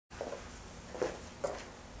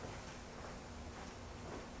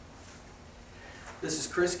This is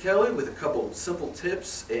Chris Kelly with a couple simple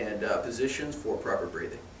tips and positions for proper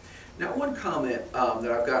breathing. Now, one comment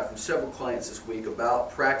that I've got from several clients this week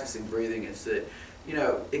about practicing breathing is that,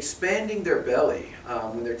 expanding their belly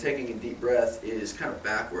when they're taking a deep breath is kind of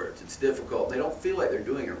backwards. It's difficult. They don't feel like they're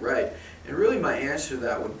doing it right. And really my answer to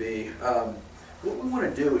that would be, what we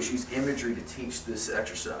want to do is use imagery to teach this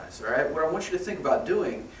exercise. All right? What I want you to think about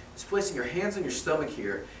doing is placing your hands on your stomach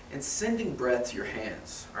here and sending breath to your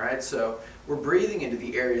hands. All right? So we're breathing into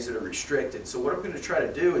the areas that are restricted. So what I'm going to try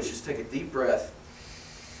to do is just take a deep breath,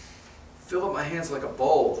 fill up my hands like a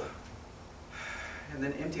bowl, and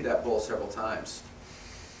then empty that bowl several times.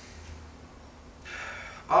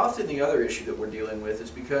 Often the other issue that we're dealing with is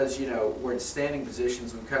because, we're in standing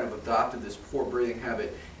positions, we've kind of adopted this poor breathing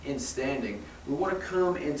habit in standing. We want to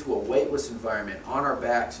come into a weightless environment on our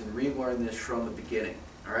backs and relearn this from the beginning.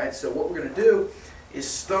 All right, so what we're going to do is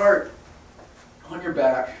start on your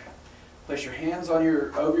back, place your hands on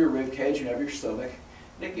over your rib cage and over your stomach,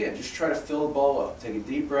 and again, just try to fill the ball up. Take a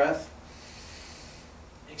deep breath,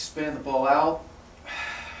 expand the ball out,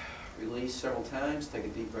 release several times, take a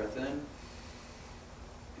deep breath in,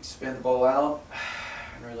 expand the ball out,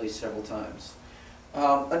 and release several times.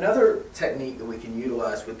 Another technique that we can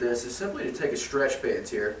utilize with this is simply to take a stretch bands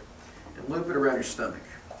here and loop it around your stomach.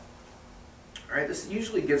 All right, this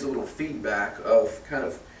usually gives a little feedback of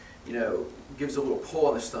gives a little pull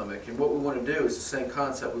on the stomach. And what we want to do is the same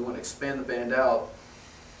concept. We want to expand the band out,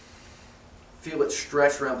 feel it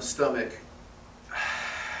stretch around the stomach,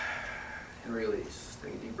 and release.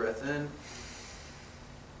 Take a deep breath in,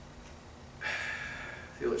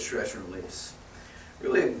 feel it stretch and release.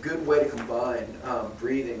 Really a good way to combine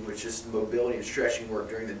breathing with just mobility and stretching work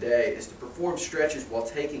during the day is to perform stretches while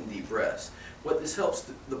taking deep breaths. What this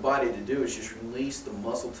helps the body to do is just release the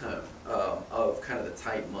muscle tone of kind of the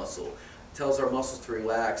tight muscle. It tells our muscles to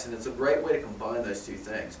relax, and it's a great way to combine those two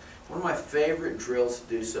things. One of my favorite drills to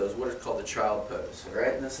do so is what is called the child pose. All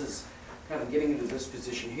right, and this is kind of getting into this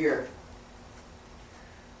position here.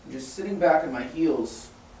 I'm just sitting back on my heels,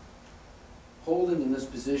 holding in this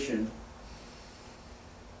position,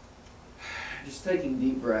 just taking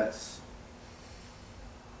deep breaths.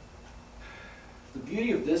 The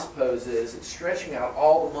beauty of this pose is it's stretching out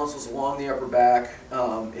all the muscles along the upper back.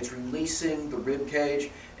 It's releasing the rib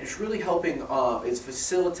cage. And it's really helping. It's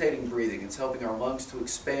facilitating breathing. It's helping our lungs to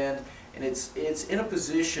expand, and it's in a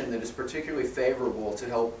position that is particularly favorable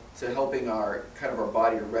to helping our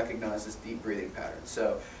body to recognize this deep breathing pattern.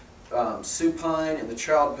 So, supine and the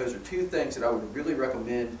child pose are two things that I would really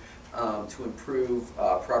recommend to improve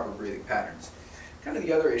proper breathing patterns. Kind of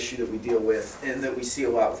the other issue that we deal with and that we see a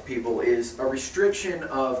lot with people is a restriction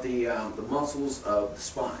of the muscles of the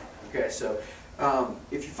spine. Okay, so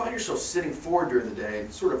if you find yourself sitting forward during the day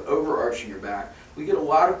and sort of overarching your back, we get a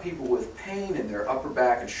lot of people with pain in their upper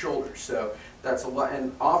back and shoulders. So that's a lot,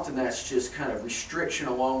 and often that's just kind of restriction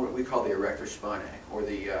along what we call the erector spinae, or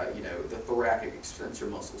the thoracic extensor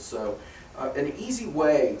muscles. So an easy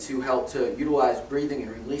way to help to utilize breathing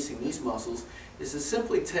and releasing these muscles is to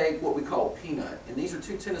simply take what we call a peanut. And these are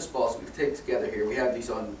two tennis balls we've taped together here. We have these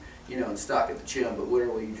on, in stock at the gym, but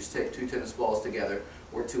literally you just take two tennis balls together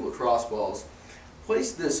or two lacrosse balls.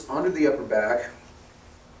 Place this under the upper back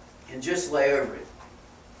and just lay over it.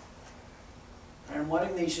 And I'm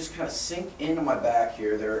letting these just kind of sink into my back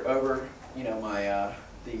here. They're over, my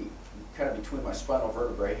kind of between my spinal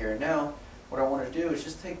vertebrae here. And now what I want to do is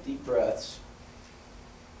just take deep breaths.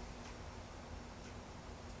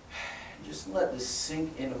 Just let this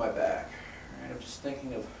sink into my back. All right, I'm just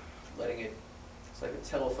thinking of letting it, it's like a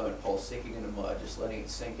telephone pole sinking into mud, just letting it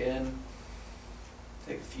sink in.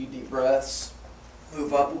 Take a few deep breaths,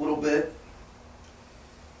 move up a little bit.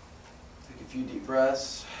 Take a few deep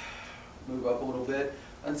breaths, move up a little bit,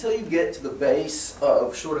 until you get to the base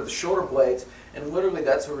of sort of the shoulder blades, and literally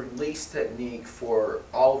that's a release technique for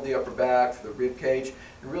all of the upper back, for the rib cage,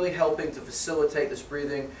 and really helping to facilitate this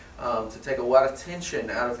breathing, to take a lot of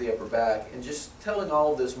tension out of the upper back, and just telling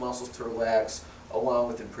all of those muscles to relax along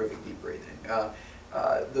with improving deep breathing.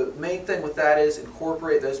 The main thing with that is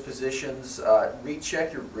incorporate those positions,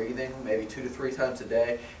 recheck your breathing maybe 2 to 3 times a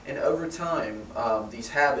day, and over time these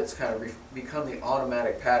habits kind of become the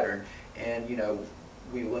automatic pattern, and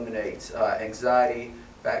we eliminate anxiety,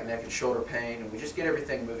 back, neck, and shoulder pain, and we just get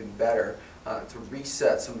everything moving better to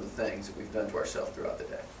reset some of the things that we've done to ourselves throughout the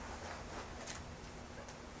day.